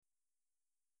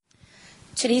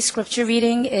Today's scripture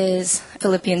reading is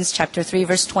Philippians chapter 3,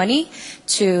 verse 20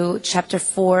 to chapter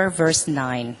 4, verse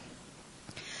 9.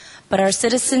 But our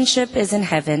citizenship is in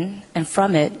heaven, and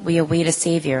from it we await a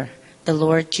Savior, the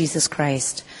Lord Jesus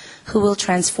Christ, who will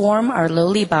transform our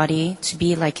lowly body to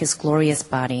be like his glorious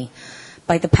body,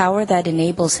 by the power that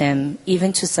enables him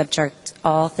even to subject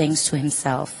all things to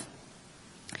himself.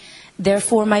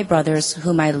 Therefore, my brothers,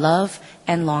 whom I love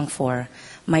and long for,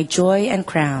 my joy and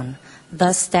crown,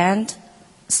 thus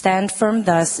stand firm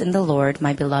thus in the Lord,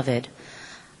 my beloved.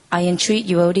 I entreat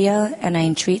Euodia and I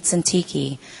entreat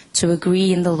Syntyche to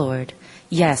agree in the Lord.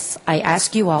 Yes, I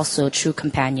ask you also, true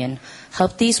companion,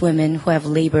 help these women who have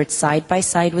labored side by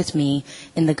side with me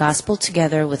in the gospel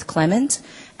together with Clement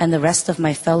and the rest of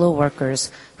my fellow workers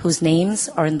whose names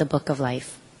are in the book of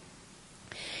life.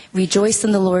 Rejoice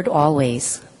in the Lord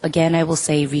always. Again, I will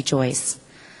say rejoice.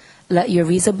 Let your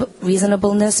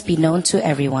reasonableness be known to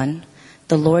everyone.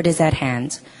 The Lord is at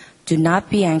hand. Do not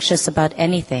be anxious about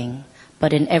anything,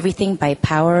 but in everything by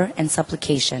prayer and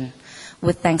supplication.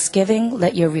 With thanksgiving,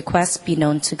 let your requests be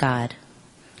known to God.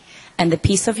 And the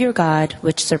peace of your God,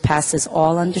 which surpasses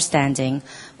all understanding,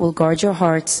 will guard your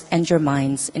hearts and your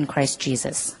minds in Christ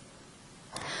Jesus.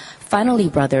 Finally,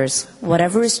 brothers,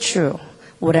 whatever is true,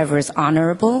 whatever is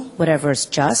honorable, whatever is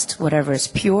just, whatever is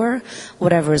pure,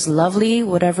 whatever is lovely,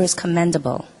 whatever is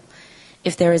commendable,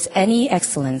 if there is any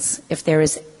excellence, if there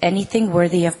is anything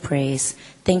worthy of praise,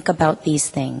 think about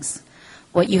these things.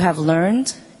 What you have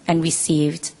learned and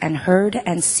received and heard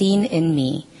and seen in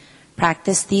me,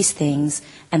 practice these things,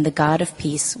 and the God of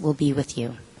peace will be with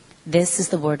you. This is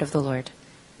the word of the Lord.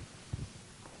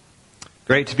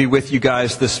 Great to be with you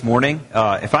guys this morning.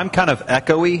 If I'm kind of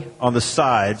echoey on the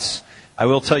sides, I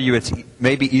will tell you it's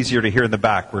maybe easier to hear in the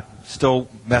back. We're still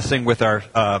messing with our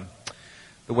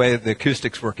the way the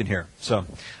acoustics work in here. So,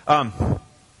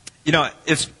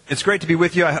 it's great to be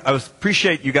with you. I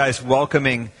appreciate you guys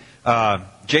welcoming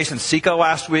Jason Seco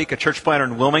last week, a church planter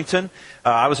in Wilmington.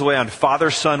 I was away on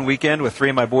Father-Son weekend with 3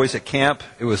 of my boys at camp.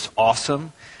 It was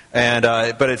awesome.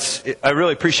 I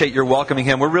really appreciate your welcoming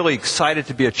him. We're really excited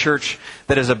to be a church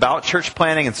that is about church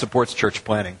planting and supports church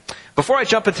planting. Before I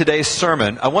jump into today's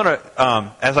sermon, I want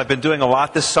to, as I've been doing a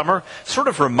lot this summer, sort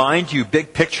of remind you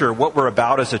big picture what we're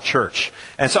about as a church.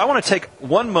 And so I want to take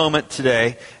one moment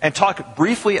today and talk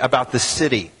briefly about the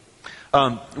city.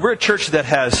 We're a church that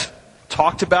has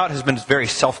been very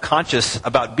self-conscious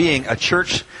about being a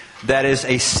church that is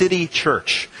a city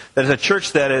church, that is a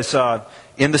church that is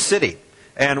in the city.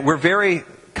 And we're very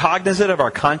cognizant of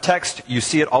our context. You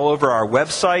see it all over our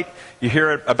website. You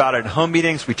hear about it in home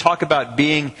meetings. We talk about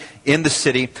being in the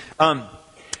city.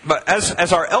 But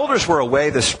as our elders were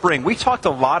away this spring, we talked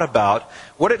a lot about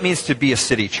what it means to be a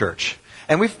city church.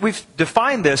 And we've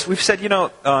defined this. We've said,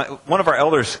 one of our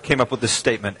elders came up with this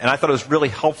statement, and I thought it was really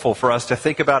helpful for us to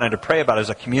think about and to pray about as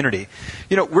a community.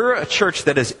 We're a church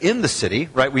that is in the city,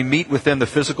 right? We meet within the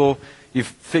physical, you've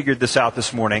figured this out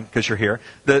this morning because you're here,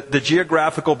 the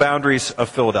geographical boundaries of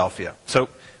Philadelphia.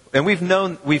 And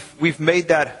we've made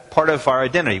that part of our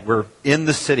identity. We're in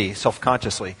the city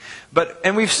self-consciously.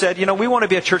 And we've said, we want to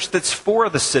be a church that's for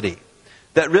the city,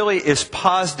 that really is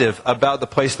positive about the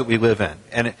place that we live in.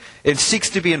 And it seeks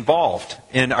to be involved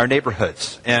in our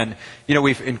neighborhoods. And,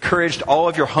 we've encouraged all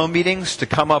of your home meetings to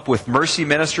come up with mercy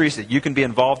ministries that you can be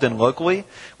involved in locally.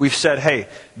 We've said, hey,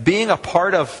 being a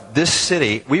part of this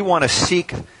city, we want to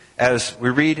seek, as we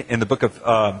read in the book of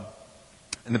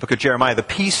Jeremiah, the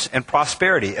peace and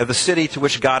prosperity of the city to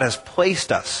which God has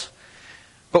placed us.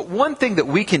 But one thing that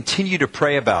we continue to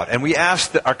pray about, and we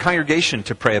ask our congregation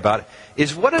to pray about,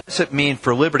 is what does it mean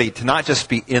for Liberty to not just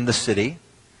be in the city,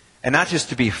 and not just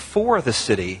to be for the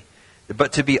city,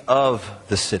 but to be of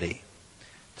the city,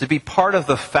 to be part of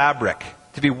the fabric,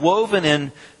 to be woven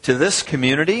into this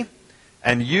community,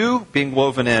 and you being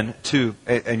woven into,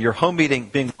 and your home meeting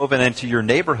being woven into your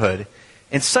neighborhood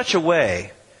in such a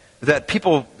way that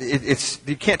people,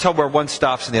 you can't tell where one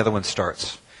stops and the other one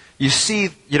starts. You see,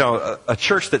 a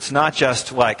church that's not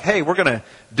just like, hey, we're going to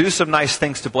do some nice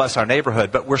things to bless our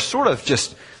neighborhood, but we're sort of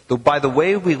just, by the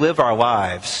way we live our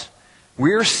lives,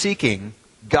 we're seeking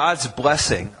God's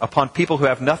blessing upon people who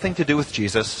have nothing to do with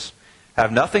Jesus,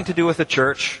 have nothing to do with the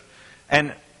church,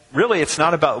 and really it's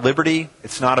not about liberty,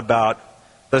 it's not about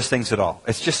those things at all.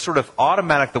 It's just sort of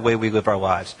automatic the way we live our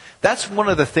lives. That's one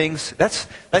of the things, that's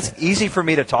easy for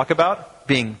me to talk about,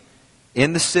 being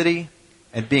in the city,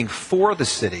 and being for the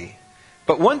city.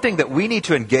 But one thing that we need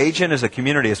to engage in as a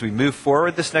community as we move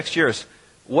forward this next year is,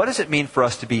 what does it mean for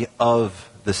us to be of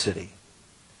the city?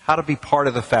 how to be part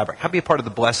of the fabric, how to be a part of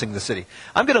the blessing of the city.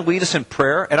 I'm going to lead us in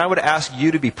prayer, and I would ask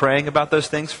you to be praying about those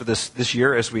things for this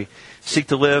year as we seek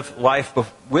to live life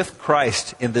with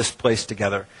Christ in this place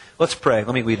together. Let's pray.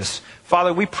 Let me lead us.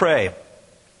 Father, we pray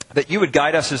that you would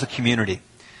guide us as a community.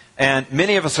 And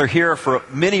many of us are here for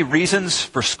many reasons,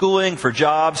 for schooling, for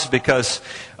jobs, because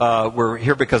we're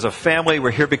here because of family.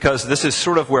 We're here because this is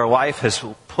sort of where life has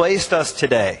placed us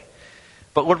today.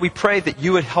 But Lord, we pray that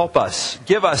you would help us,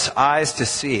 give us eyes to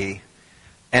see,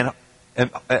 and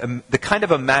the kind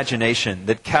of imagination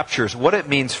that captures what it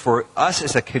means for us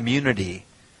as a community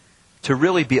to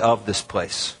really be of this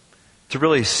place, to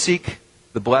really seek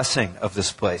the blessing of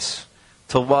this place,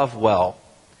 to love well.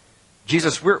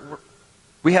 Jesus,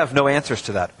 we have no answers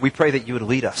to that. We pray that you would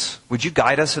lead us. Would you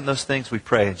guide us in those things? We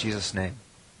pray in Jesus' name.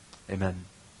 Amen.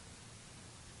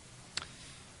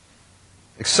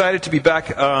 Excited to be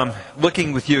back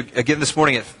looking with you again this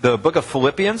morning at the book of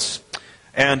Philippians.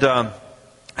 And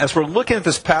as we're looking at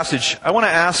this passage, I want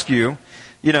to ask you,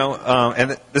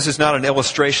 and this is not an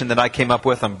illustration that I came up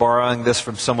with. I'm borrowing this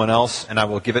from someone else, and I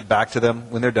will give it back to them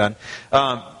when they're done.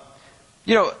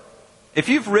 If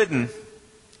you've ridden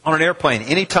on an airplane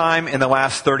any time in the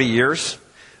last 30 years,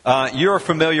 you're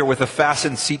familiar with a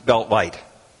fasten seatbelt light.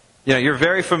 You're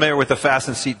very familiar with the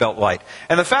fasten seatbelt light.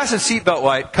 And the fasten seatbelt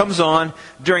light comes on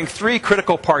during three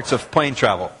critical parts of plane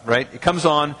travel, right? It comes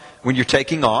on when you're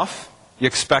taking off. You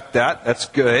expect that. That's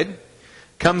good. It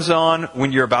comes on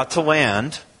when you're about to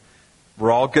land. We're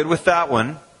all good with that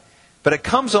one. But it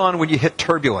comes on when you hit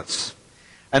turbulence.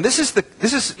 And this is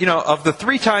of the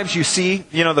three times you see,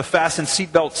 the fasten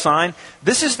seatbelt sign,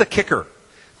 this is the kicker.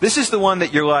 This is the one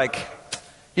that you're like,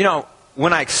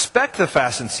 when I expect the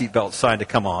fasten seatbelt sign to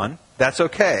come on, that's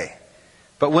okay.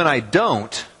 But when I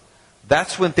don't,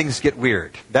 that's when things get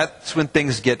weird. That's when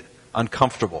things get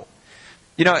uncomfortable.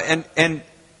 And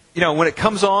when it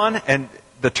comes on and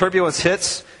the turbulence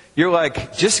hits, you're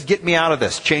like, just get me out of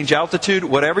this. Change altitude,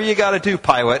 whatever you got to do,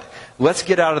 pilot. Let's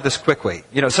get out of this quickly.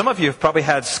 Some of you have probably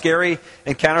had scary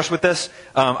encounters with this.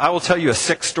 I will tell you a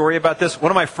sick story about this.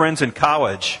 One of my friends in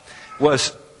college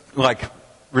was like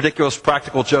ridiculous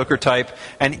practical joker type,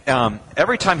 and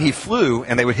every time he flew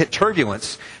and they would hit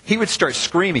turbulence, he would start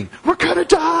screaming, "We're gonna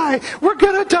die! We're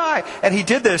gonna die!" And he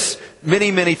did this many,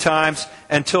 many times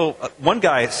until one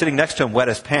guy sitting next to him wet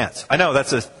his pants. I know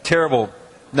that's a terrible,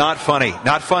 not funny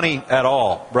at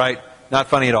all, right? Not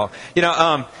funny at all.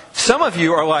 Some of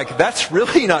you are like, that's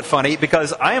really not funny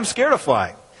because I am scared of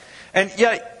flying. And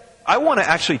yet, I want to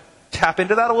actually tap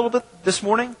into that a little bit this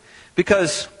morning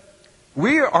because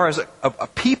we are as a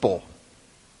people,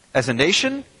 as a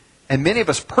nation, and many of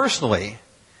us personally,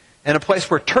 in a place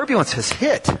where turbulence has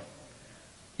hit.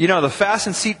 The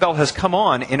fasten seatbelt has come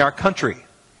on in our country,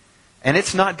 and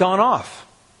it's not gone off.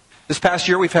 This past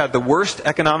year, we've had the worst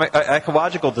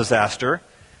ecological disaster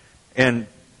in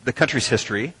the country's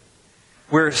history.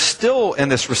 We're still in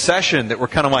this recession that we're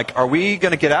kind of like, are we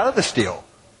going to get out of this deal?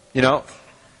 The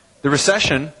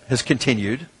recession has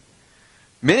continued.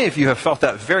 Many of you have felt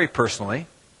that very personally.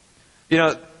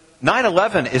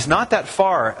 9/11 is not that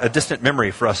far a distant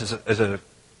memory for us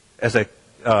as a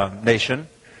nation.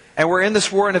 And we're in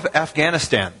this war in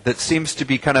Afghanistan that seems to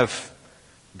be kind of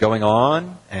going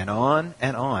on and on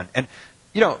and on. And,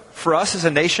 for us as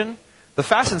a nation, the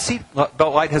fasten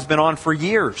seatbelt light has been on for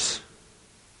years.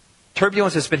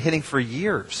 Turbulence has been hitting for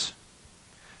years.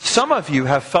 Some of you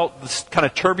have felt this kind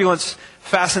of turbulence,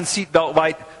 fasten seatbelt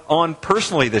light on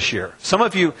personally this year. Some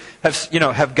of you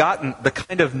have gotten the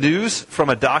kind of news from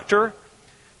a doctor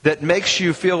that makes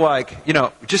you feel like,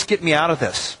 just get me out of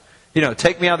this.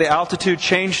 Take me out of the altitude,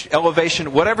 change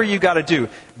elevation, whatever you got to do.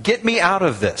 Get me out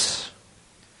of this.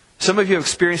 Some of you have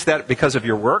experienced that because of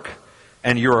your work,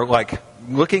 and you're like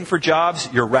looking for jobs.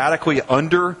 You're radically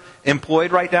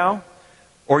underemployed right now,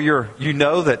 or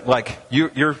that like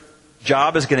your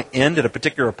job is going to end at a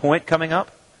particular point coming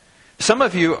up. Some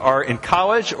of you are in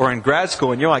college or in grad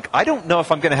school, and you're like, I don't know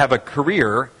if I'm going to have a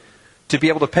career to be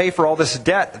able to pay for all this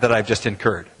debt that I've just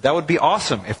incurred. That would be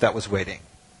awesome if that was waiting.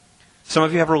 Some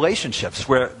of you have relationships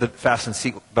where the fasten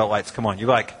seatbelt lights come on. You're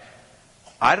like,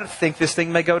 I don't think this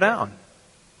thing may go down.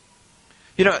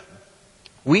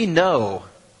 We know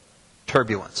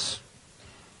turbulence.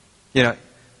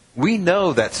 We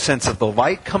know that sense of the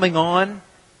light coming on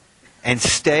and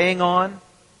staying on.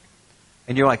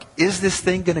 And you're like, is this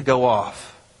thing going to go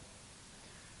off?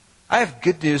 I have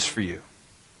good news for you.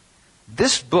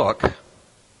 This book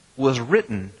was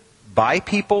written by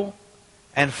people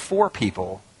and for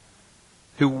people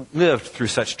who lived through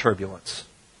such turbulence.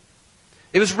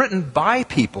 It was written by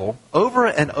people over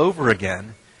and over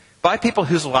again, by people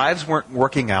whose lives weren't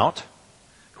working out,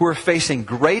 who are facing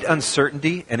great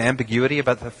uncertainty and ambiguity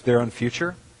about their own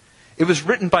future. It was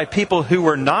written by people who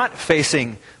were not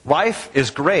facing, life is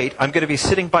great, I'm going to be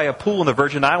sitting by a pool in the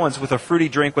Virgin Islands with a fruity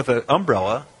drink with an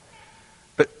umbrella,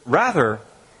 but rather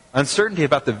uncertainty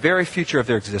about the very future of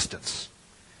their existence.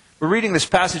 We're reading this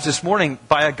passage this morning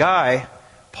by a guy,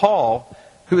 Paul,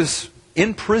 who is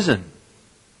in prison,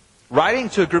 writing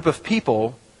to a group of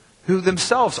people who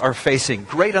themselves are facing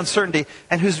great uncertainty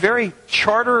and whose very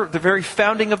charter, the very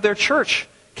founding of their church,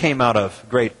 came out of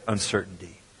great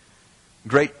uncertainty,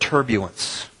 great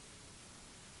turbulence.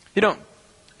 You know,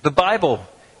 the Bible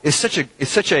is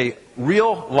such a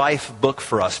real life book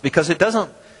for us because it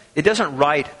doesn't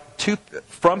write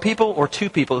from people or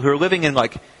to people who are living in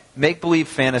like make-believe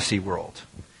fantasy world.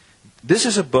 This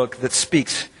is a book that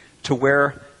speaks to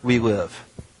where we live.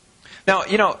 Now,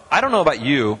 you know, I don't know about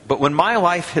you, but when my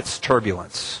life hits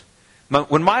turbulence,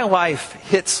 when my life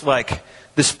hits like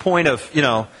this point of, you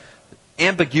know,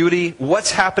 ambiguity, what's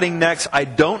happening next, I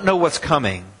don't know what's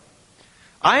coming,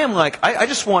 I am like, I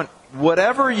just want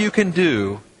whatever you can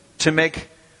do to make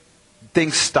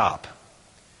things stop.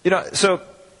 You know, so,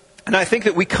 and I think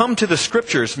that we come to the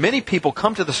Scriptures, many people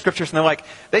come to the Scriptures and they're like,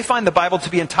 they find the Bible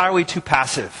to be entirely too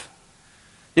passive.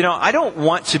 You know, I don't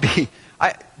want to be,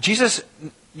 Jesus,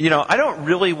 you know, I don't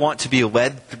really want to be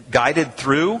guided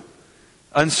through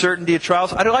uncertainty of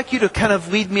trials. I'd like you to kind of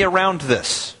lead me around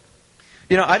this.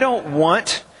 You know, I don't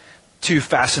want to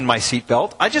fasten my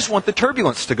seatbelt. I just want the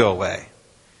turbulence to go away.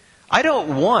 I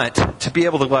don't want to be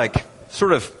able to like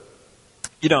sort of,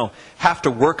 you know, have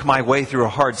to work my way through a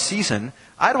hard season.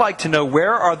 I'd like to know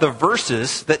where are the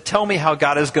verses that tell me how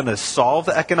God is going to solve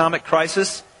the economic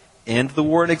crisis, end the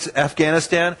war in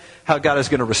Afghanistan, how God is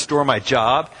going to restore my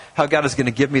job, how God is going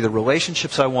to give me the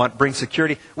relationships I want, bring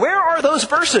security. Where are those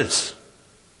verses?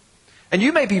 And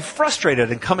you may be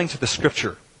frustrated in coming to the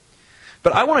Scripture.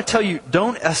 But I want to tell you,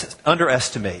 don't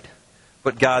underestimate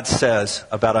what God says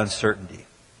about uncertainty,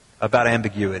 about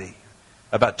ambiguity,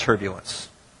 about turbulence.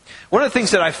 One of the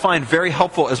things that I find very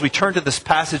helpful as we turn to this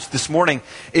passage this morning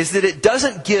is that it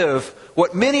doesn't give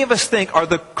what many of us think are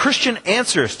the Christian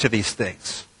answers to these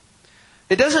things.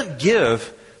 It doesn't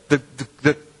give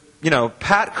the you know,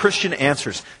 pat Christian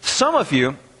answers. Some of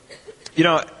you, you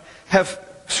know, have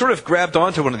sort of grabbed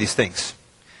onto one of these things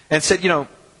and said, you know,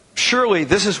 surely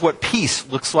this is what peace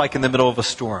looks like in the middle of a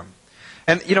storm.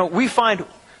 And, you know, we find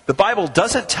the Bible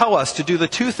doesn't tell us to do the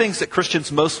two things that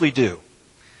Christians mostly do.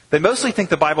 They mostly think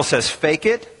the Bible says fake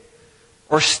it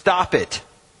or stop it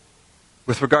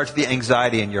with regard to the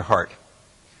anxiety in your heart.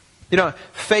 You know,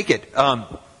 fake it.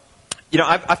 You know,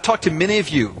 I've talked to many of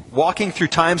you walking through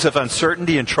times of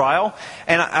uncertainty and trial,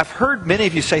 and I've heard many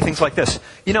of you say things like this.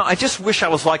 You know, I just wish I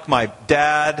was like my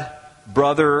dad,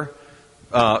 brother,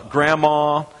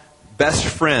 grandma, best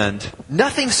friend.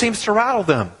 Nothing seems to rattle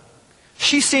them.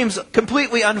 She seems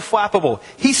completely unflappable.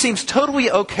 He seems totally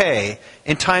okay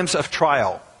in times of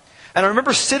trial. And I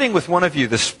remember sitting with one of you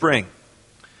this spring,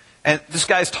 and this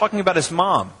guy's talking about his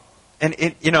mom.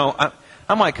 And, you know,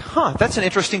 I'm like, that's an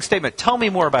interesting statement. Tell me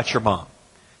more about your mom.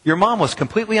 Your mom was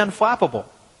completely unflappable.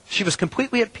 She was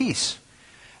completely at peace.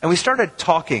 And we started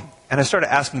talking, and I started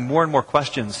asking more and more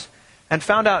questions, and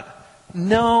found out,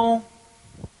 no,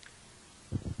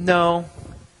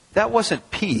 that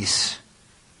wasn't peace.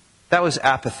 That was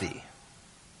apathy.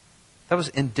 That was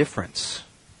indifference.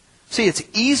 See, it's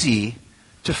easy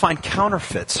to find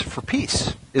counterfeits for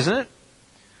peace, isn't it?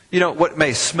 You know, what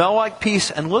may smell like peace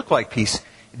and look like peace,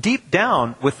 deep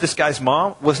down with this guy's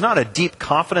mom was not a deep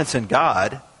confidence in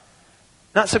God,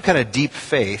 not some kind of deep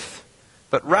faith,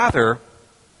 but rather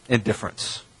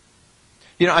indifference.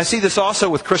 You know, I see this also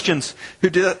with Christians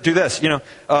who do this. You know,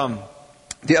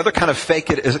 the other kind of fake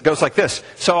it is it goes like this.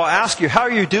 So I'll ask you, how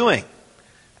are you doing?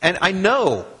 And I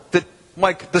know that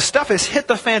like the stuff has hit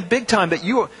the fan big time, that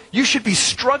you should be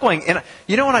struggling. And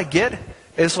you know what I get?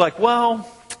 It's like, well,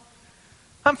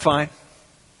 I'm fine.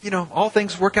 You know, all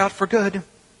things work out for good.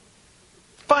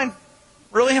 Fine.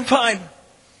 Really, I'm fine.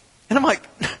 And I'm like,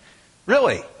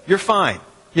 really? You're fine?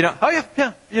 You know, oh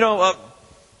yeah. You know,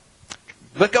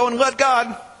 let go and let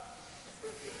God.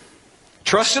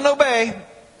 Trust and obey.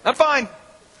 I'm fine. And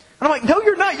I'm like, no,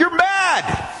 you're not. You're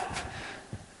mad.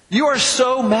 You are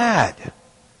so mad.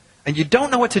 And you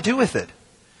don't know what to do with it.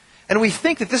 And we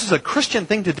think that this is a Christian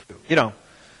thing to do. You know,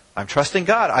 I'm trusting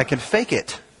God. I can fake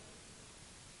it.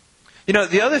 You know,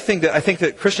 the other thing that I think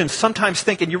that Christians sometimes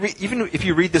think, and even if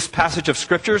you read this passage of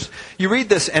Scriptures, you read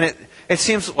this and it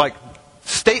seems like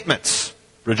statements.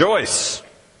 Rejoice.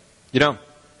 You know,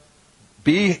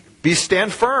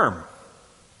 stand firm.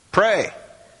 Pray.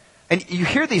 And you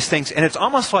hear these things and it's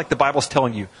almost like the Bible's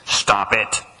telling you, stop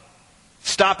it.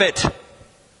 Stop it.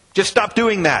 Just stop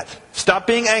doing that. Stop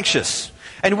being anxious.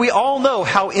 And we all know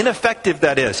how ineffective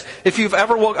that is. If you've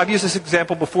ever I've used this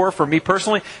example before for me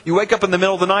personally. You wake up in the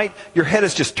middle of the night, your head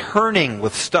is just turning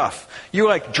with stuff. You're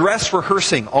like dress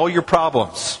rehearsing all your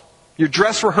problems. You're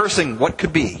dress rehearsing what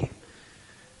could be.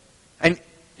 And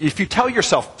if you tell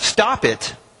yourself, stop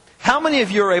it, how many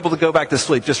of you are able to go back to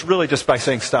sleep just by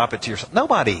saying stop it to yourself?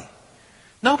 Nobody.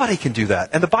 Nobody can do that.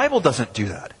 And the Bible doesn't do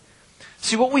that.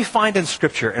 See, what we find in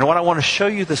Scripture, and what I want to show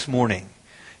you this morning,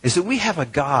 is that we have a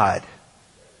God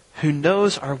who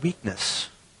knows our weakness.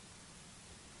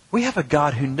 We have a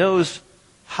God who knows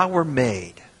how we're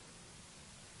made.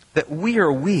 That we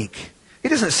are weak. He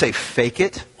doesn't say fake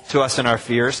it to us in our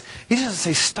fears. He doesn't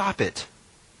say stop it.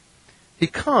 He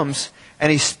comes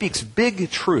and he speaks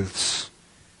big truths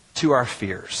to our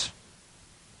fears.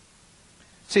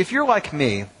 See, if you're like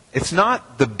me, it's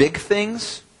not the big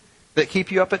things that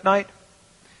keep you up at night.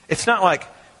 It's not like,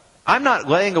 I'm not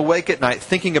laying awake at night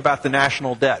thinking about the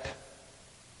national debt.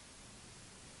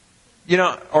 You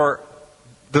know, or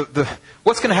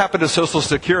what's going to happen to Social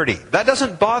Security? That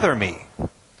doesn't bother me.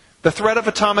 The threat of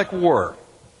atomic war.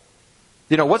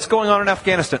 You know, what's going on in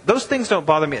Afghanistan? Those things don't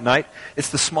bother me at night. It's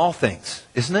the small things,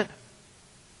 isn't it?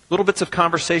 Little bits of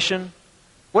conversation.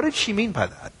 What did she mean by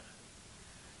that?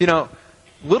 You know,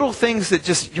 little things that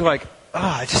just, you're like,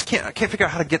 I can't figure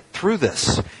out how to get through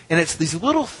this. And it's these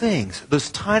little things, those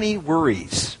tiny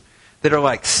worries that are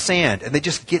like sand, and they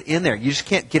just get in there. You just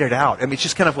can't get it out. I mean, it's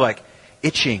just kind of like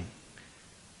itching.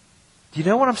 Do you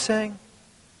know what I'm saying?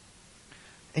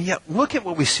 And yet, look at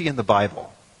what we see in the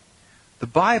Bible. The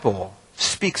Bible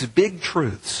speaks big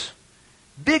truths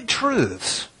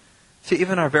to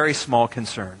even our very small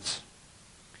concerns.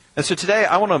 And so today,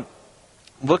 I want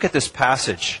to look at this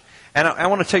passage. And I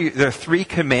want to tell you, there are 3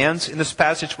 commands in this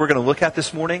passage we're going to look at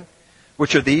this morning,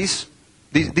 which are these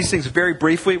things very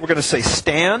briefly. We're going to say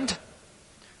stand,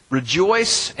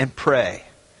 rejoice, and pray.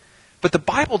 But the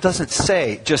Bible doesn't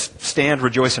say just stand,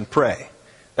 rejoice, and pray.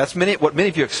 That's what many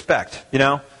of you expect, you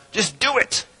know. Just do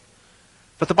it.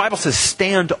 But the Bible says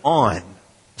stand on.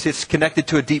 See, it's connected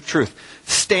to a deep truth.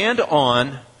 Stand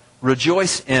on,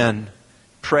 rejoice in,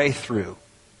 pray through.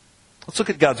 Let's look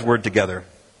at God's Word together.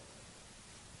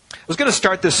 I was going to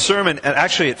start this sermon at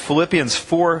Philippians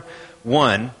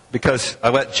 4:1 because I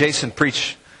let Jason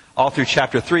preach all through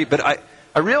chapter 3. But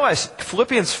I realized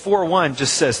Philippians 4:1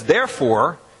 just says,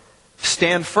 therefore,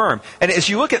 stand firm. And as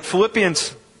you look at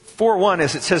Philippians 4:1,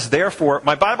 as it says, therefore,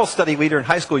 my Bible study leader in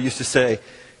high school used to say,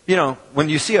 you know, when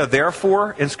you see a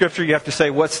therefore in Scripture, you have to say,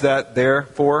 what's that there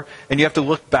for? And you have to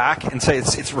look back and say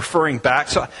it's referring back.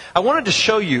 So I wanted to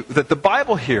show you that the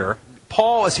Bible here,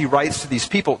 Paul, as he writes to these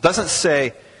people, doesn't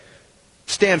say,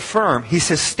 stand firm. He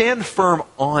says, stand firm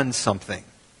on something.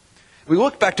 We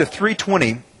look back to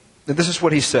 3:20, and this is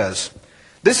what he says.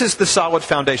 This is the solid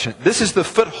foundation. This is the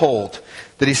foothold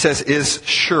that he says is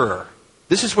sure.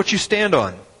 This is what you stand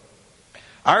on.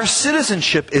 Our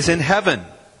citizenship is in heaven,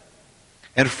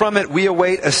 and from it we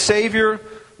await a Savior,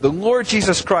 the Lord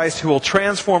Jesus Christ, who will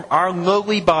transform our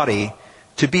lowly body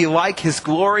to be like His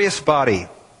glorious body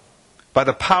by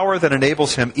the power that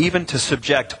enables Him even to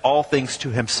subject all things to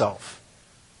Himself.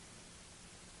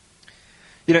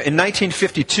 You know, in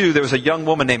 1952, there was a young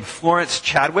woman named Florence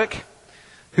Chadwick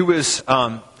who was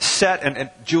set, and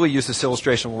Julie used this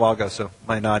illustration a while ago, so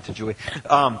my nod to Julie.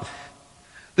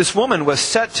 This woman was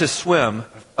set to swim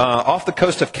off the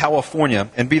coast of California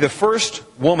and be the first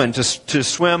woman to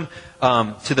swim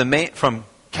from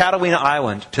Catalina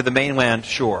Island to the mainland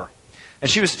shore. And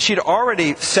she'd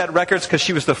already set records because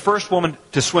she was the first woman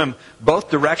to swim both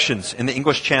directions in the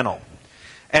English Channel.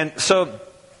 And so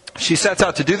she sets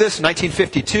out to do this in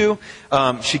 1952.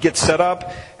 She gets set up,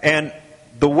 and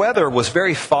the weather was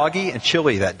very foggy and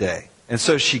chilly that day. And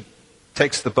so she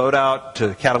takes the boat out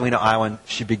to Catalina Island.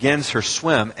 She begins her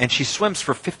swim, and she swims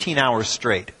for 15 hours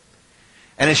straight.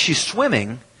 And as she's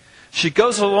swimming, she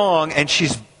goes along, and she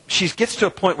gets to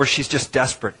a point where she's just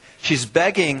desperate. She's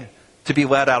begging to be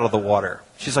let out of the water.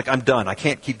 She's like, I'm done. I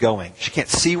can't keep going. She can't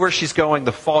see where she's going.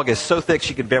 The fog is so thick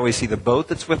she can barely see the boat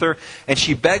that's with her. And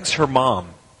she begs her mom.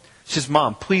 She says,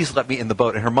 Mom, please let me in the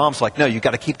boat. And her mom's like, no, you've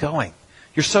got to keep going.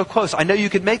 You're so close. I know you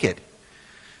can make it.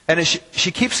 And as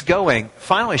she keeps going,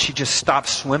 finally she just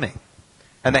stops swimming.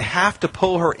 And they have to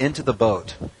pull her into the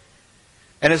boat.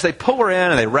 And as they pull her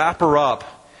in and they wrap her up,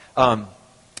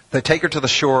 they take her to the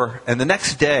shore. And the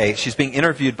next day, she's being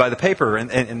interviewed by the paper.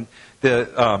 And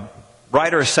the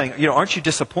writer is saying, you know, aren't you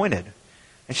disappointed?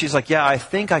 And she's like, yeah, I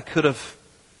think I could have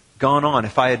gone on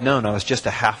if I had known I was just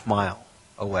a half mile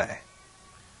away.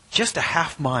 Just a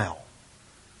half mile.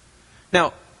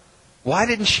 Now, why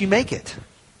didn't she make it?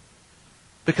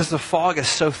 because the fog is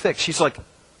so thick. She's like,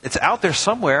 it's out there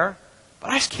somewhere, but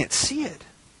I just can't see it.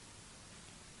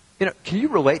 Can you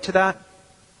relate to that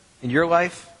in your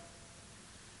life?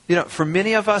 For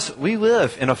many of us, we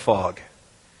live in a fog.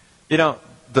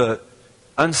 The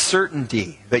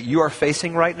uncertainty that you are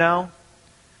facing right now,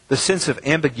 the sense of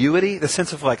ambiguity, the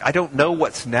sense of I don't know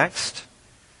what's next,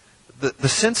 the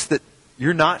sense that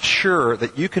you're not sure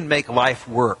that you can make life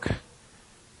work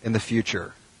in the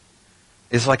future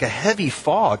is like a heavy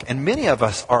fog, and many of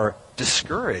us are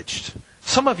discouraged.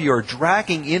 Some of you are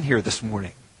dragging in here this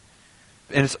morning,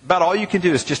 and it's about all you can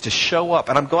do is just to show up,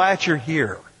 and I'm glad you're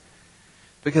here.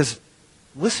 Because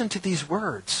listen to these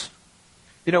words.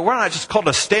 We're not just called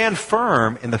to stand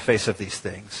firm in the face of these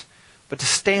things, but to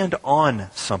stand on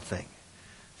something.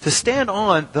 To stand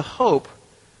on the hope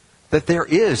that there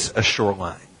is a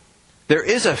shoreline. There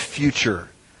is a future.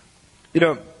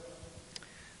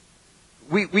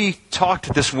 We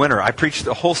talked this winter. I preached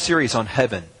a whole series on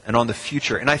heaven and on the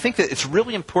future. And I think that it's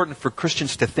really important for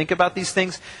Christians to think about these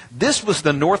things. This was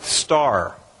the North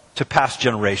Star to past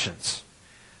generations.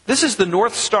 This is the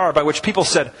North Star by which people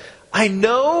said, I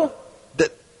know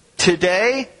that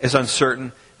today is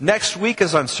uncertain, next week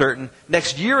is uncertain,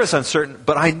 next year is uncertain,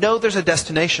 but I know there's a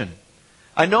destination.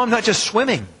 I know I'm not just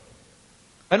swimming.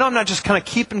 I know I'm not just kind of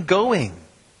keeping going.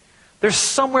 There's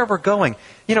somewhere we're going.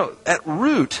 At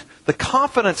root, the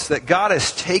confidence that God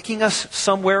is taking us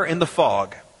somewhere in the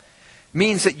fog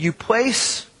means that you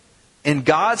place in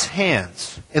God's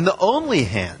hands, in the only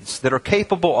hands that are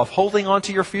capable of holding on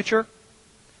to your future,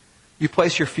 you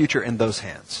place your future in those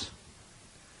hands.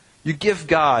 You give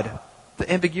God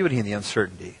the ambiguity and the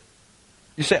uncertainty.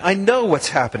 You say, I know what's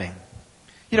happening.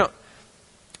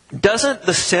 Doesn't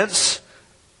the sense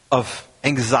of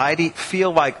anxiety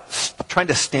feel like trying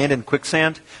to stand in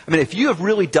quicksand? I mean, if you have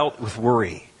really dealt with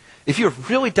worry, if you have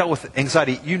really dealt with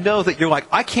anxiety, you know that you're like,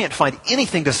 I can't find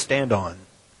anything to stand on.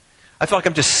 I feel like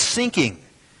I'm just sinking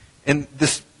in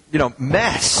this,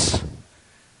 mess.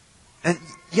 And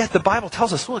yet the Bible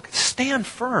tells us, look, stand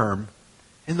firm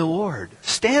in the Lord.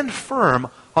 Stand firm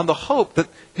on the hope that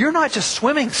you're not just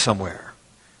swimming somewhere.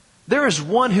 There is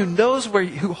one who knows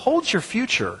who holds your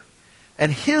future,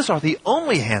 and his are the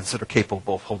only hands that are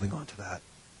capable of holding on to that.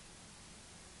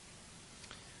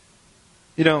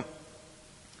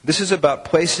 This is about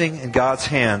placing in God's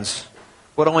hands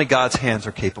what only God's hands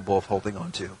are capable of holding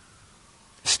on to.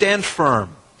 Stand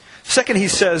firm. Second, he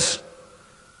says,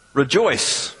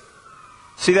 rejoice.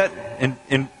 See that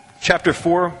in chapter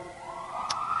 4?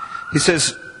 He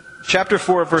says, chapter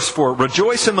 4, verse 4,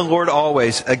 rejoice in the Lord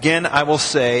always. Again, I will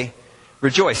say,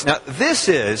 rejoice. Now, this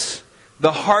is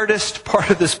the hardest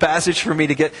part of this passage for me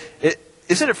to get.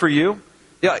 Isn't it for you?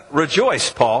 Yeah,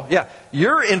 rejoice, Paul. Yeah,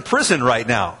 you're in prison right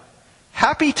now.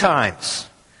 Happy times.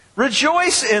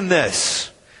 Rejoice in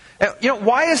this.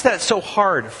 Why is that so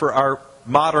hard for our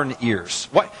modern ears?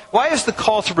 Why is the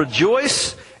call to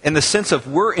rejoice in the sense of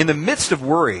in the midst of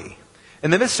worry, in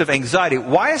the midst of anxiety,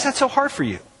 why is that so hard for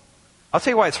you? I'll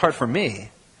tell you why it's hard for me.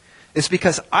 It's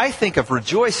because I think of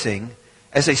rejoicing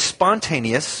as a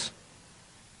spontaneous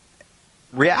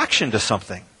reaction to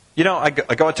something. I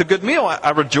go out to a good meal.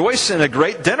 I rejoice in a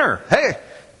great dinner. Hey,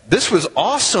 this was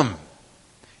awesome.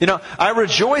 I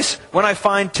rejoice when I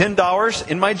find $10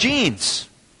 in my jeans.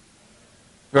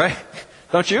 Right?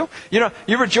 Don't you?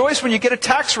 You rejoice when you get a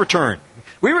tax return.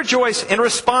 We rejoice in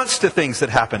response to things that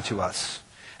happen to us.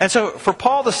 And so for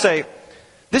Paul to say,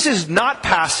 this is not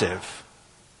passive.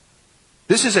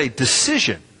 This is a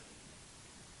decision.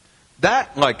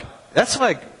 That's like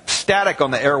static on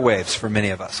the airwaves for many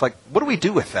of us. Like, what do we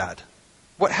do with that?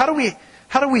 How do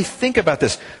we think about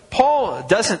this? Paul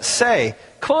doesn't say,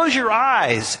 close your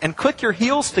eyes and click your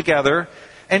heels together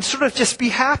and sort of just be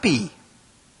happy.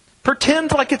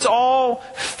 Pretend like it's all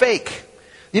fake.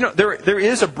 There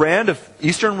is a brand of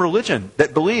Eastern religion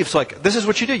that believes this is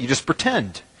what you do. You just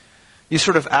pretend. You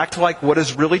sort of act like what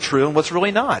is really true and what's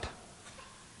really not.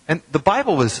 And the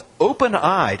Bible is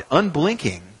open-eyed,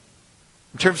 unblinking,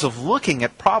 in terms of looking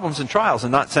at problems and trials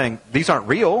and not saying, these aren't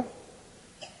real.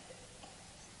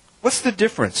 What's the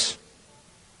difference?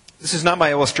 This is not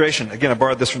my illustration. Again, I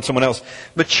borrowed this from someone else.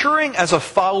 Maturing as a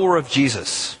follower of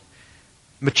Jesus.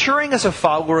 Maturing as a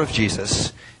follower of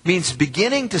Jesus means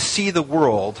beginning to see the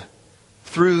world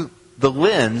through the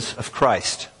lens of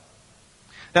Christ.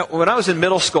 Now, when I was in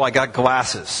middle school, I got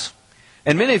glasses.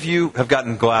 And many of you have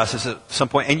gotten glasses at some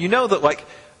point. And you know that,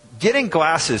 getting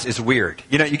glasses is weird.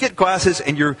 You get glasses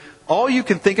and all you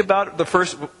can think about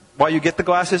while you get the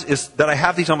glasses is that I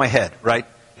have these on my head, right?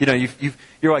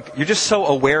 You're just so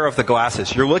aware of the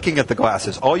glasses. You're looking at the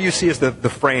glasses. All you see is the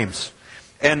frames.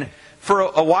 And for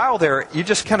a while there, you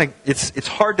just kind of, it's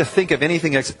hard to think of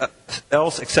anything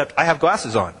else except I have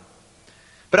glasses on.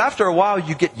 But after a while,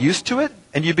 you get used to it,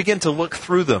 and you begin to look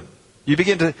through them. You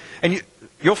begin to, and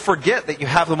you'll forget that you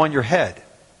have them on your head,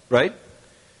 right?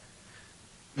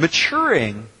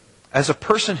 Maturing as a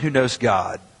person who knows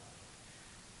God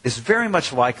is very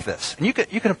much like this. And you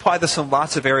can apply this in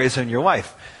lots of areas in your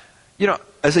life. You know,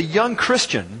 as a young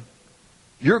Christian,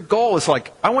 your goal is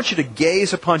like, I want you to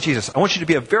gaze upon Jesus. I want you to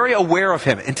be very aware of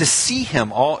Him and to see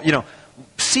Him all,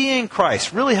 seeing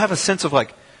Christ, really have a sense of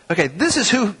like, okay, this is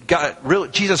who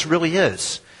Jesus really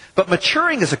is. But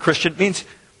maturing as a Christian means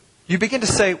you begin to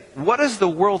say, what does the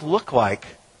world look like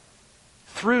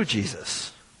through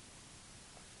Jesus?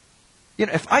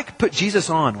 If I could put Jesus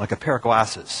on like a pair of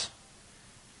glasses,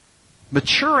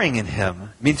 maturing in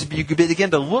Him means you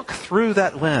begin to look through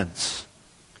that lens.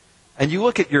 And you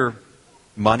look at your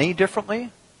money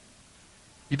differently.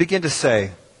 You begin to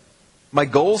say, my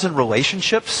goals and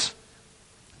relationships,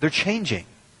 they're changing.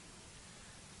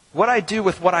 What I do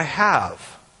with what I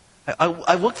have,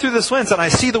 I look through this lens and I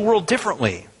see the world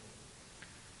differently.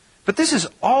 But this is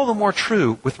all the more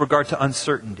true with regard to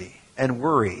uncertainty and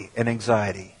worry and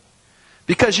anxiety.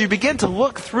 Because you begin to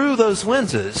look through those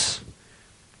lenses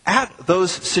at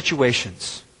those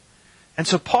situations. And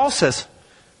so Paul says,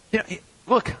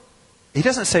 look, he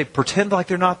doesn't say pretend like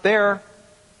they're not there.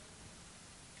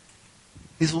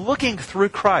 He's looking through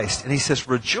Christ and he says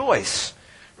rejoice.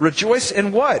 Rejoice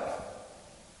in what?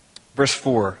 Verse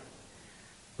 4.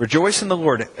 Rejoice in the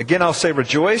Lord. Again, I'll say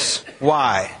rejoice.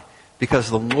 Why? Because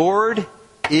the Lord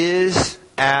is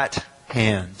at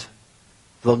hand.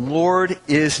 The Lord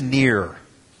is near.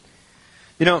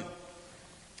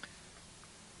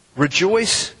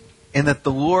 Rejoice in that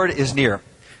the Lord is near.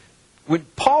 When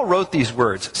Paul wrote these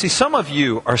words, see, some of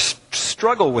you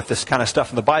struggle with this kind of stuff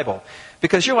in the Bible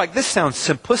because you're like, this sounds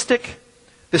simplistic,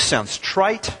 this sounds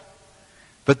trite.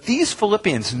 But these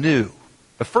Philippians knew.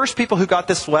 The first people who got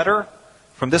this letter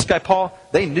from this guy Paul,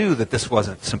 they knew that this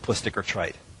wasn't simplistic or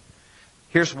trite.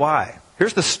 Here's why.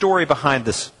 Here's the story behind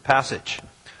this passage.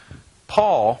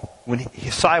 Paul,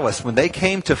 Silas, when they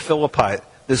came to Philippi,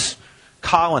 this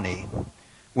colony,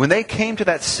 when they came to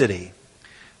that city,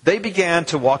 they began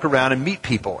to walk around and meet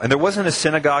people. And there wasn't a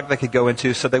synagogue they could go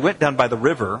into, so they went down by the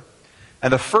river.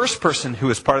 And the first person who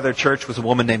was part of their church was a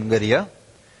woman named Lydia.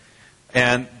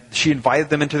 And she invited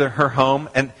them into her home.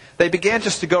 And they began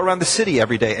just to go around the city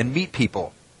every day and meet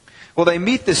people. Well,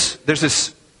 there's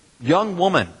this young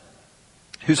woman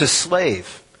who's a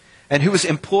slave and who was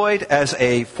employed as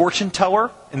a fortune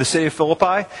teller in the city of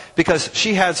Philippi because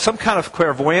she had some kind of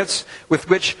clairvoyance with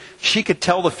which she could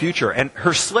tell the future. And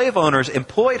her slave owners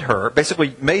employed her,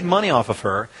 basically made money off of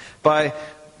her by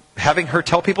having her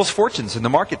tell people's fortunes in the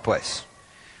marketplace.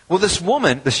 Well, this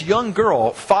woman, this young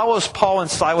girl, follows Paul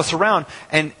and Silas around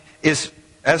and is,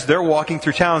 as they're walking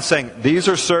through town, saying, these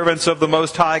are servants of the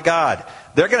Most High God.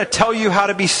 They're going to tell you how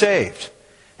to be saved.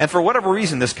 And for whatever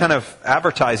reason, this kind of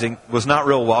advertising was not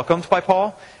real welcomed by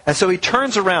Paul. And so he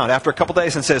turns around after a couple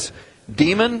days and says,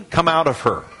 demon, come out of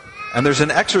her. And there's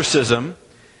an exorcism.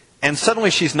 And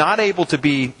suddenly she's not able to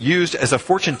be used as a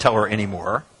fortune teller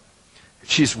anymore.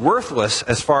 She's worthless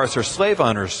as far as her slave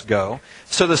owners go.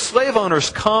 So the slave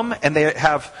owners come and they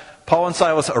have Paul and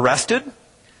Silas arrested.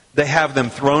 They have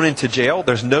them thrown into jail.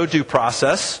 There's no due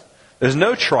process. There's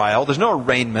no trial. There's no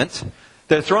arraignment.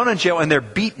 They're thrown in jail and they're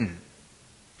beaten.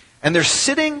 And they're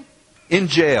sitting in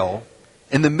jail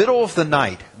in the middle of the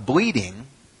night, bleeding,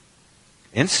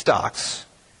 in stocks,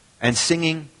 and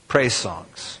singing praise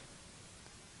songs.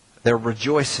 They're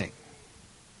rejoicing.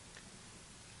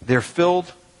 They're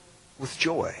filled with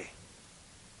joy.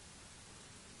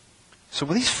 So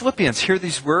when these Philippians hear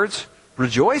these words,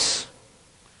 rejoice,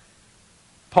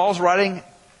 Paul's writing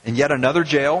in yet another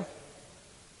jail.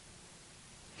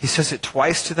 He says it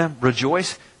twice to them,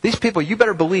 rejoice. These people, you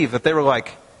better believe that they were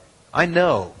like, I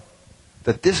know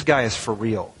that this guy is for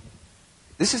real.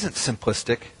 This isn't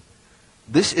simplistic.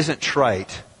 This isn't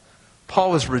trite.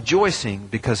 Paul is rejoicing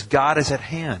because God is at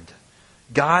hand.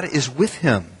 God is with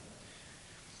him.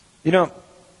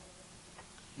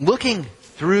 Looking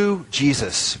through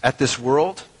Jesus at this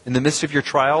world in the midst of your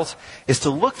trials is to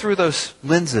look through those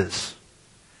lenses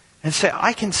and say,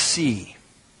 I can see.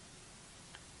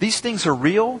 These things are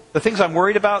real. The things I'm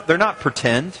worried about, they're not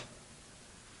pretend.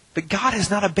 But God has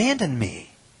not abandoned me.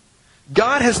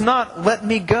 God has not let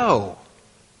me go.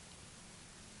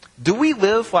 Do we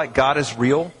live like God is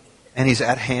real and He's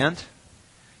at hand?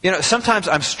 Sometimes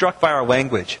I'm struck by our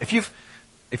language. If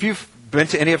you've been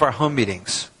to any of our home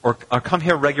meetings or come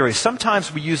here regularly,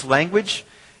 sometimes we use language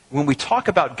when we talk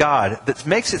about God that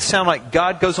makes it sound like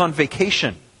God goes on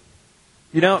vacation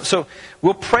So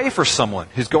we'll pray for someone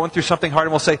who's going through something hard,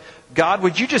 and we'll say, God,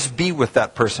 would you just be with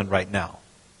that person right now?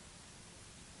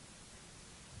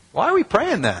 Why are we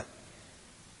praying that?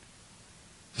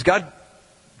 Has God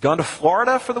gone to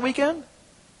Florida for the weekend?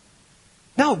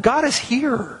 No, God is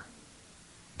here.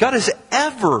 God is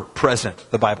ever present,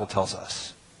 the Bible tells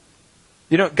us.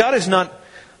 God is not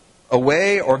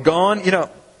away or gone.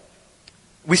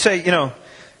 We say,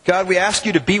 God, we ask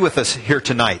you to be with us here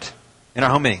tonight in our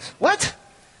home meetings. What?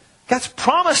 God's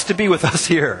promised to be with us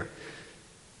here.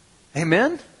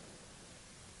 Amen?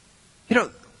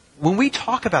 When we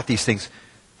talk about these things,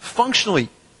 functionally,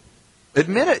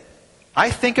 admit it. I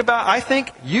think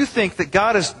you think that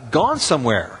God has gone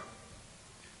somewhere.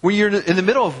 When you're in the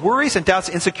middle of worries and doubts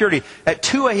and insecurity, at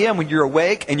 2 a.m. when you're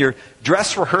awake and you're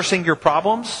dress rehearsing your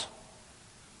problems,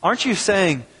 aren't you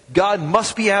saying, God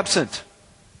must be absent?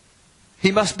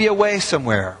 He must be away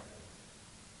somewhere.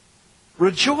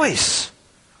 Rejoice.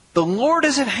 The Lord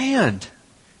is at hand.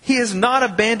 He has not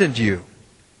abandoned you.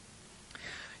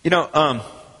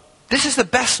 This is the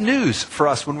best news for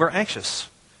us when we're anxious.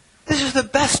 This is the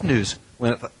best news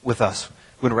with us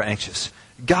when we're anxious.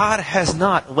 God has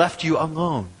not left you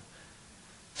alone.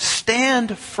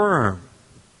 Stand firm.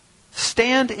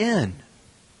 Stand in.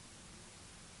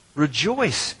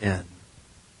 Rejoice in.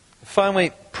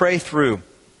 Finally, pray through.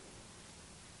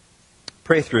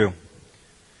 Pray through.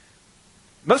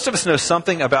 Most of us know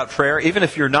something about prayer, even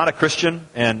if you're not a Christian.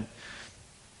 And,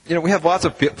 we have lots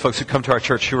of folks who come to our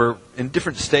church who are in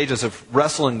different stages of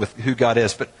wrestling with who God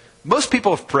is. But most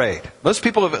people have prayed. Most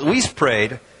people have at least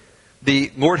prayed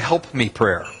the Lord help me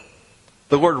prayer.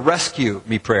 The Lord rescue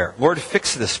me prayer. Lord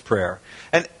fix this prayer.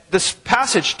 And this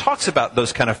passage talks about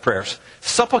those kind of prayers.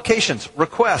 Supplications,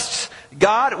 requests.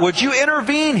 God, would you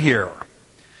intervene here?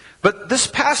 But this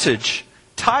passage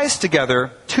ties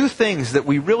together two things that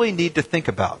we really need to think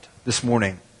about this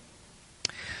morning.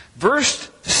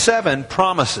 Verse 7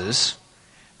 promises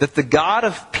that the God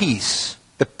of peace,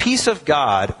 the peace of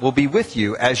God, will be with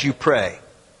you as you pray.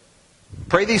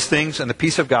 Pray these things and the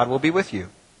peace of God will be with you.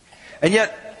 And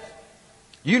yet,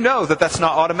 you know that that's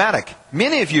not automatic.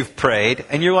 Many of you have prayed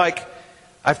and you're like,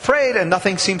 I've prayed and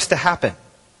nothing seems to happen.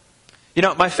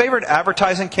 My favorite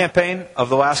advertising campaign of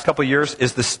the last couple of years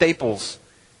is the Staples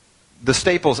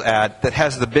ad that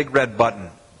has the big red button.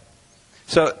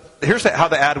 So here's how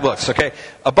the ad looks, okay?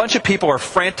 A bunch of people are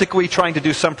frantically trying to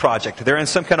do some project. They're in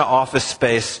some kind of office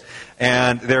space,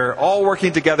 and they're all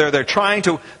working together.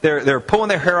 They're pulling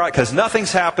their hair out because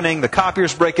nothing's happening. The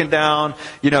copier's breaking down.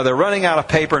 They're running out of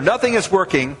paper. Nothing is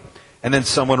working. And then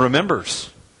someone remembers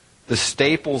the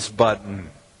Staples button.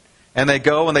 And they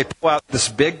go and they pull out this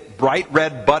big, bright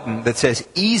red button that says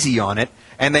easy on it.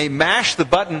 And they mash the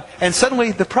button, and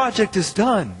suddenly the project is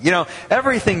done.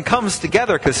 Everything comes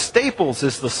together because Staples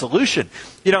is the solution.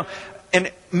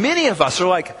 And many of us are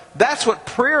like, that's what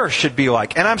prayer should be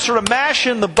like. And I'm sort of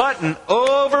mashing the button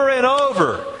over and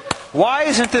over. Why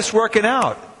isn't this working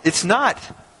out? It's not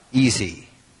easy.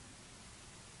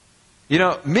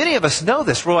 Many of us know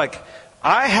this. We're like,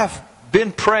 I have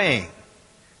been praying.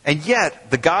 And yet,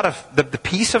 the God of the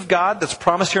peace of God that's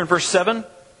promised here in verse 7,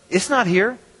 it's not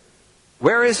here.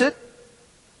 Where is it?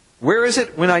 Where is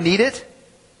it when I need it?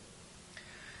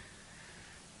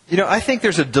 I think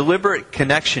there's a deliberate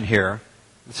connection here.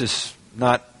 This is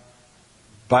not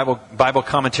Bible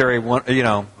commentary,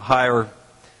 higher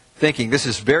thinking. This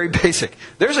is very basic.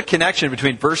 There's a connection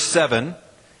between verse 7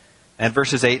 and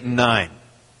verses 8 and 9.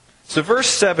 So verse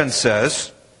 7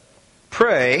 says,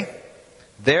 pray,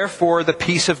 therefore the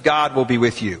peace of God will be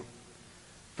with you.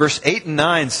 Verse 8 and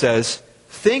 9 says,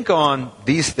 think on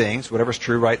these things, whatever's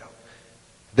true, right?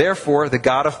 Therefore, the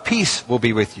God of peace will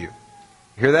be with you.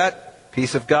 You hear that?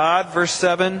 Peace of God, verse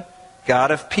 7.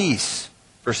 God of peace,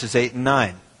 verses 8 and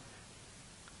 9.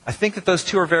 I think that those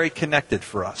two are very connected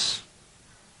for us.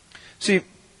 See,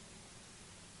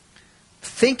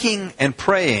 thinking and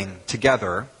praying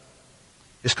together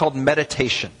is called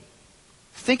meditation.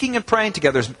 Thinking and praying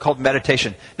together is called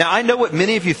meditation. Now, I know what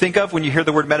many of you think of when you hear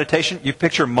the word meditation. You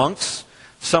picture monks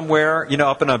somewhere,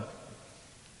 up in a,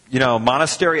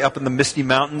 monastery up in the misty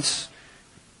mountains.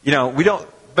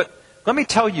 But let me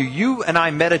tell you, you and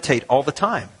I meditate all the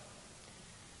time.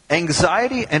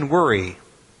 Anxiety and worry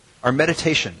are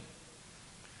meditation.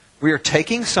 We are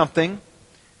taking something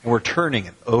and we're turning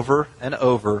it over and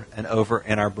over and over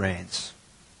in our brains.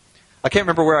 I can't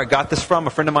remember where I got this from.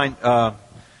 A friend of mine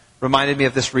reminded me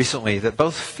of this recently, that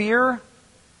both fear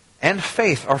and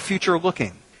faith are future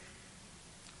looking.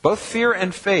 Both fear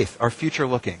and faith are future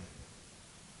looking.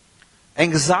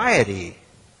 Anxiety,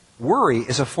 worry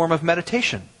is a form of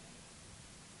meditation.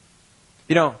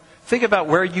 Think about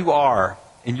where you are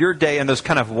in your day in those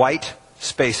kind of white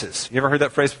spaces. You ever heard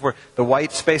that phrase before? The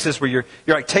white spaces where you're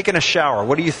like taking a shower.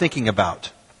 What are you thinking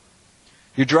about?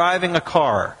 You're driving a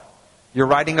car. You're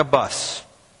riding a bus.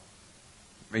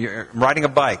 You're riding a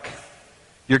bike.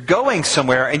 You're going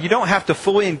somewhere and you don't have to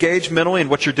fully engage mentally in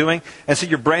what you're doing. And so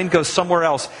your brain goes somewhere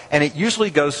else. And it usually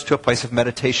goes to a place of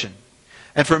meditation.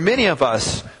 And for many of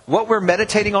us, what we're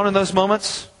meditating on in those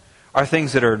moments are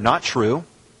things that are not true,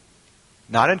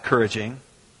 not encouraging.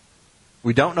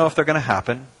 We don't know if they're going to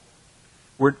happen.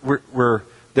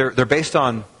 They're based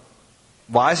on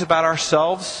lies about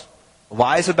ourselves,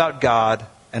 lies about God,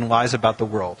 and lies about the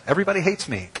world. Everybody hates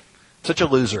me. Such a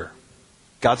loser.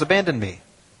 God's abandoned me.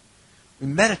 We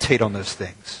meditate on those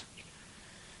things.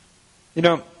 You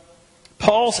know,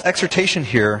 Paul's exhortation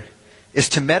here is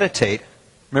to meditate.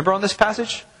 Remember on this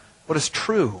passage? What is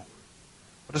true?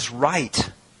 What is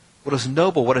right? What is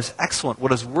noble? What is excellent?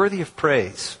 What is worthy of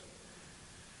praise?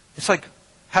 It's like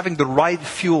having the right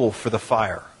fuel for the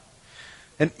fire.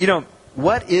 And, you know,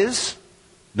 what is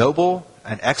noble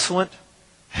and excellent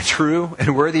and true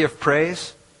and worthy of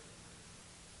praise?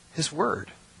 His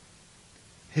Word.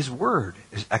 His Word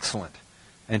is excellent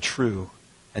and true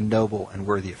and noble and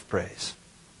worthy of praise.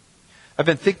 I've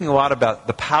been thinking a lot about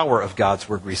the power of God's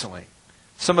Word recently.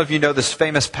 Some of you know this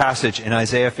famous passage in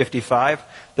Isaiah 55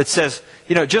 that says,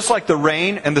 you know, just like the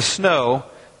rain and the snow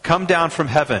come down from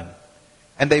heaven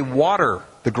and they water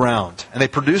the ground and they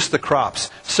produce the crops.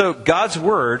 So God's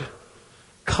Word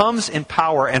comes in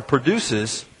power and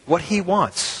produces what He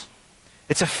wants.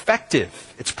 It's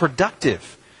effective. It's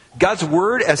productive. God's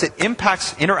Word, as it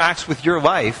interacts with your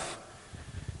life,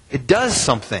 it does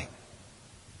something.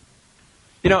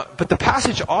 You know, but the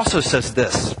passage also says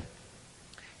this.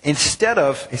 It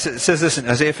says this in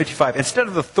Isaiah 55, instead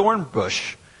of the thorn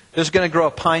bush, there's going to grow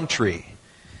a pine tree.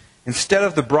 Instead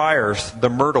of the briars, the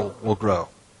myrtle will grow.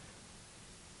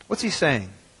 What's he saying?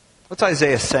 What's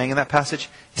Isaiah saying in that passage?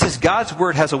 He says God's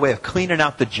Word has a way of cleaning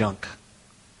out the junk.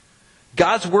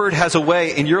 God's Word has a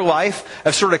way in your life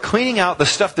of sort of cleaning out the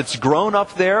stuff that's grown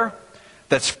up there,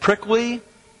 that's prickly,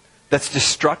 that's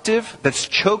destructive, that's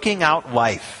choking out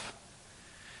life.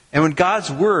 And when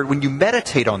God's Word, when you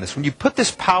meditate on this, when you put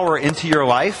this power into your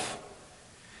life,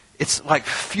 it's like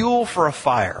fuel for a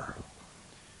fire.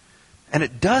 And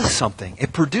it does something.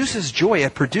 It produces joy.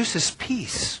 It produces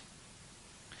peace.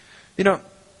 You know,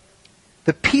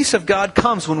 the peace of God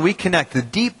comes when we connect the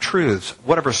deep truths,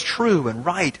 whatever's true and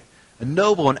right and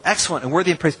noble and excellent and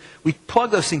worthy of praise. We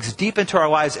plug those things deep into our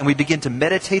lives and we begin to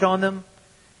meditate on them.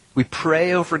 We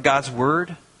pray over God's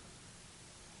Word.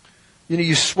 You know,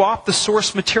 you swap the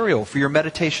source material for your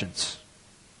meditations.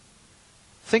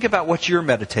 Think about what you're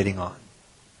meditating on.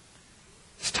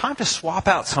 It's time to swap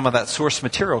out some of that source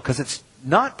material because it's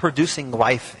not producing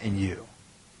life in you.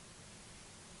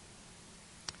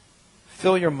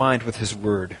 Fill your mind with His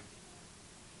Word.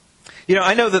 You know,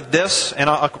 I know that this, and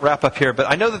I'll wrap up here, but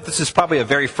I know that this is probably a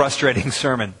very frustrating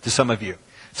sermon to some of you.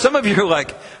 Some of you are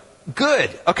like, good,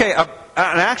 okay, an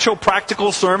actual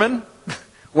practical sermon,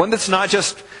 one that's not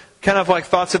just kind of like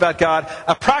thoughts about God,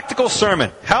 a practical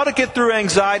sermon, how to get through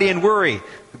anxiety and worry.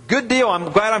 Good deal,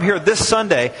 I'm glad I'm here this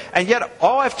Sunday, and yet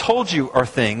all I've told you are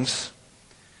things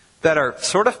that are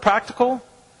sort of practical,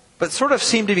 but sort of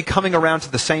seem to be coming around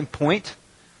to the same point.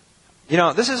 You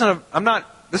know, this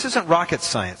isn't rocket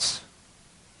science.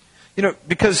 You know,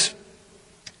 because,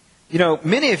 you know,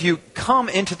 many of you come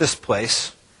into this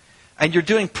place and you're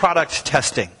doing product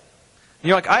testing. And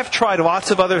you're like, I've tried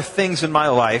lots of other things in my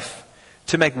life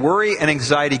to make worry and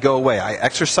anxiety go away. I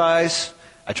exercise.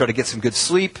 I try to get some good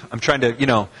sleep. I'm trying to, you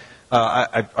know,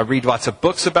 I read lots of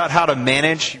books about how to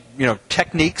manage, you know,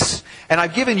 techniques. And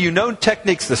I've given you no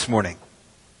techniques this morning.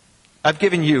 I've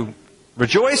given you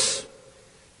rejoice.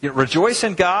 You know, rejoice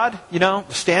in God, you know,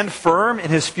 stand firm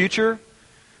in His future.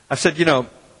 I've said, you know,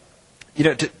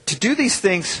 to do these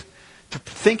things, to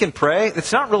think and pray,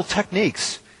 it's not real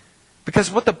techniques.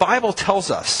 Because what the Bible tells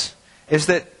us is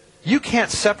that you can't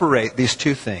separate these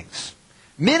two things.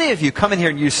 Many of you come in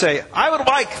here and you say, I would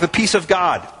like the peace of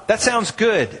God. That sounds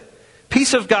good.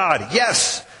 Peace of God,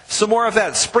 yes. Some more of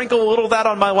that. Sprinkle a little of that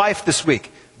on my life this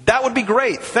week. That would be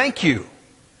great. Thank you.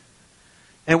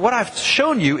 And what I've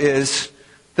shown you is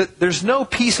that there's no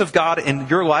peace of God in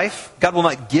your life. God will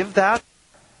not give that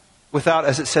without,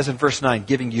 as it says in verse 9,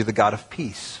 giving you the God of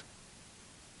peace.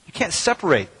 You can't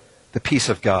separate the peace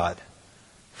of God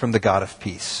from the God of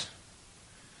peace.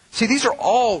 See, these are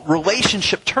all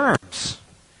relationship terms.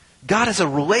 God is a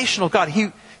relational God.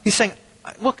 He's saying,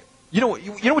 look, you know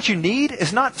what you need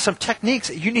is not some techniques.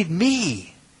 You need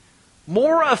me.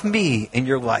 More of me in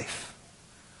your life.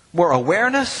 More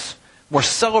awareness, more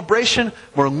celebration,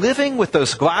 more living with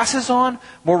those glasses on,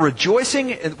 more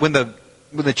rejoicing when the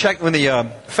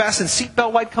fasten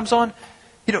seatbelt light comes on.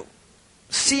 You know,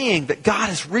 seeing that God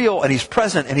is real and He's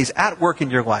present and He's at work in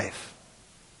your life.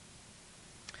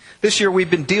 This year we've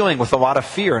been dealing with a lot of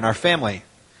fear in our family.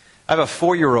 I have a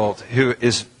 4-year-old who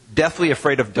is deathly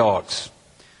afraid of dogs.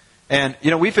 And,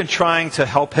 you know, we've been trying to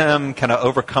help him kind of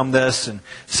overcome this. And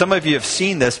some of you have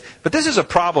seen this. But this is a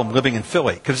problem living in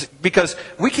Philly. Because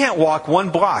we can't walk one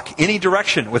block any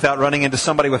direction without running into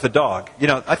somebody with a dog. You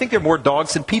know, I think there are more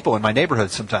dogs than people in my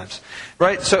neighborhood sometimes.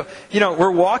 Right? So, you know, we're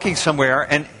walking somewhere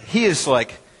and he is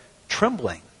like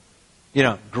trembling. You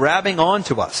know, grabbing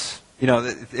onto us. You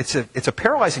know, it's a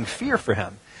paralyzing fear for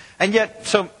him. And yet,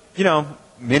 so, you know,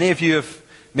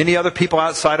 many other people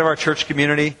outside of our church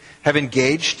community have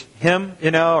engaged him, you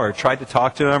know, or tried to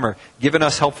talk to him or given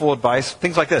us helpful advice,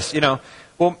 things like this, you know.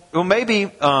 Well,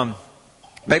 maybe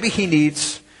he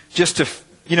needs just to,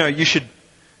 you know, you should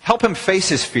help him face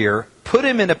his fear, put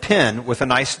him in a pen with a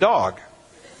nice dog.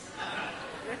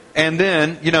 And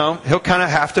then, you know, he'll kind of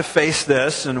have to face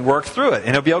this and work through it,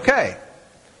 and he'll be okay.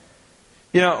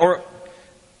 You know, or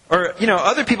you know,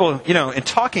 other people, you know, in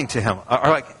talking to him are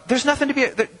like, there's nothing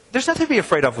to be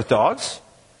afraid of with dogs.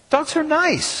 Dogs are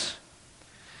nice.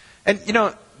 And, you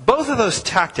know, both of those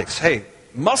tactics, hey,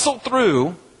 muscle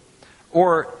through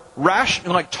or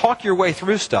talk your way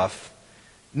through stuff,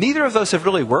 neither of those have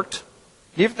really worked.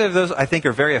 Neither of those, I think,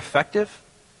 are very effective.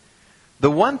 The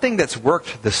one thing that's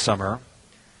worked this summer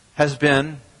has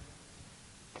been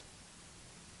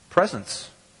presence.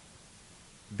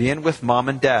 Being with mom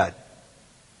and dad.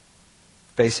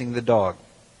 Facing the dog.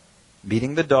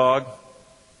 Meeting the dog.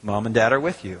 Mom and dad are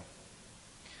with you.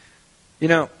 You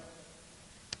know,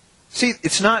 see,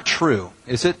 it's not true,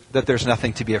 is it, that there's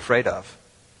nothing to be afraid of?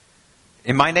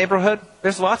 In my neighborhood,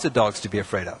 there's lots of dogs to be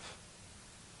afraid of.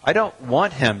 I don't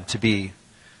want him to be,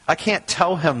 I can't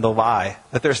tell him the lie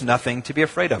that there's nothing to be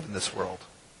afraid of in this world.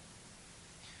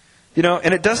 You know,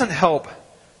 and it doesn't help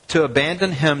to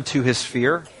abandon him to his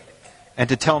fear and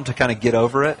to tell him to kind of get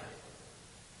over it.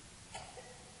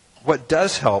 What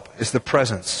does help is the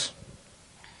presence.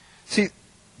 See,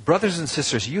 brothers and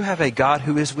sisters, you have a God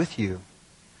who is with you.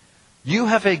 You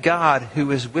have a God who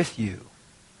is with you,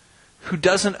 who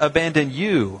doesn't abandon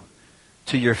you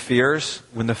to your fears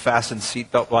when the fastened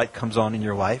seatbelt light comes on in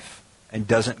your life and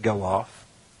doesn't go off.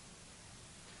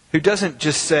 Who doesn't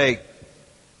just say,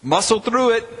 muscle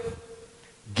through it,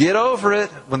 get over it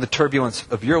when the turbulence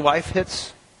of your life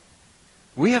hits.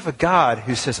 We have a God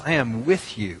who says, I am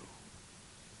with you.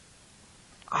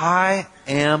 I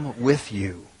am with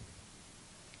you.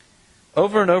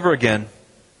 Over and over again,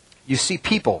 you see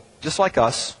people, just like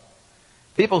us,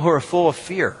 people who are full of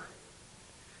fear.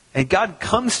 And God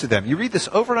comes to them. You read this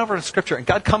over and over in Scripture, and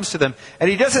God comes to them, and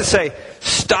He doesn't say,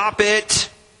 stop it,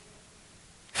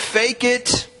 fake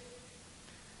it.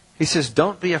 He says,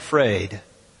 don't be afraid.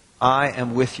 I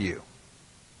am with you.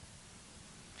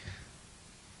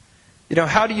 You know,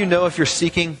 how do you know if you're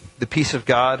seeking the peace of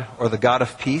God or the God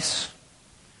of peace?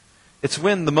 It's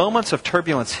when the moments of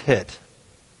turbulence hit.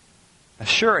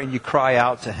 Sure, and you cry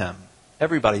out to Him.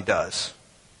 Everybody does.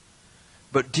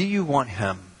 But do you want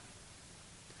Him?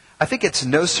 I think it's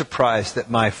no surprise that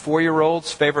my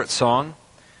 4-year-old's favorite song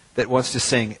that wants to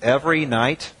sing every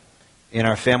night in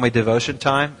our family devotion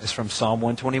time is from Psalm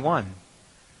 121.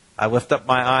 I lift up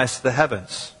my eyes to the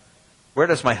heavens. Where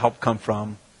does my help come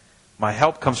from? My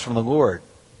help comes from the Lord.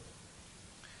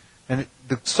 And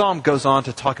the psalm goes on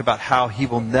to talk about how He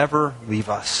will never leave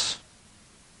us.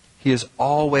 He is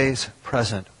always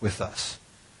present with us.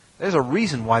 There's a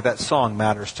reason why that song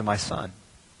matters to my son.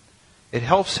 It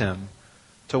helps him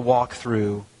to walk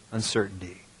through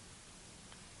uncertainty.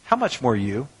 How much more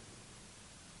you?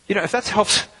 You know, if that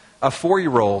helps a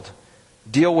 4-year-old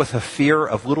deal with a fear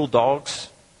of little dogs,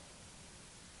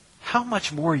 how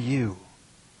much more you?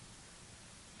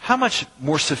 How much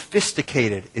more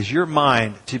sophisticated is your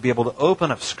mind to be able to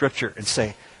open up Scripture and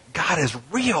say, God is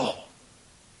real.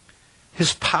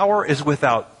 His power is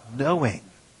without knowing.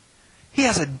 He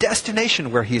has a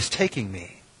destination where He is taking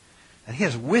me. And He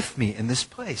is with me in this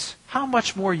place. How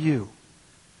much more you?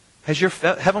 Has your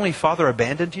Heavenly Father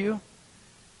abandoned you?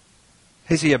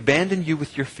 Has He abandoned you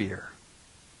with your fear?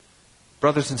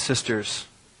 Brothers and sisters,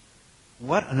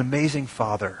 what an amazing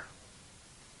Father.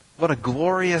 What a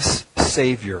glorious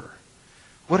Savior.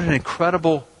 What an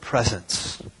incredible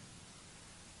presence.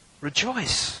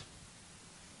 Rejoice.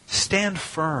 Stand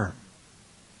firm.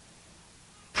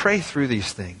 Pray through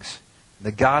these things.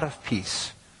 The God of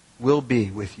peace will be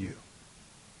with you.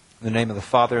 In the name of the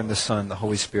Father, and the Son, and the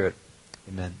Holy Spirit.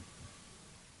 Amen.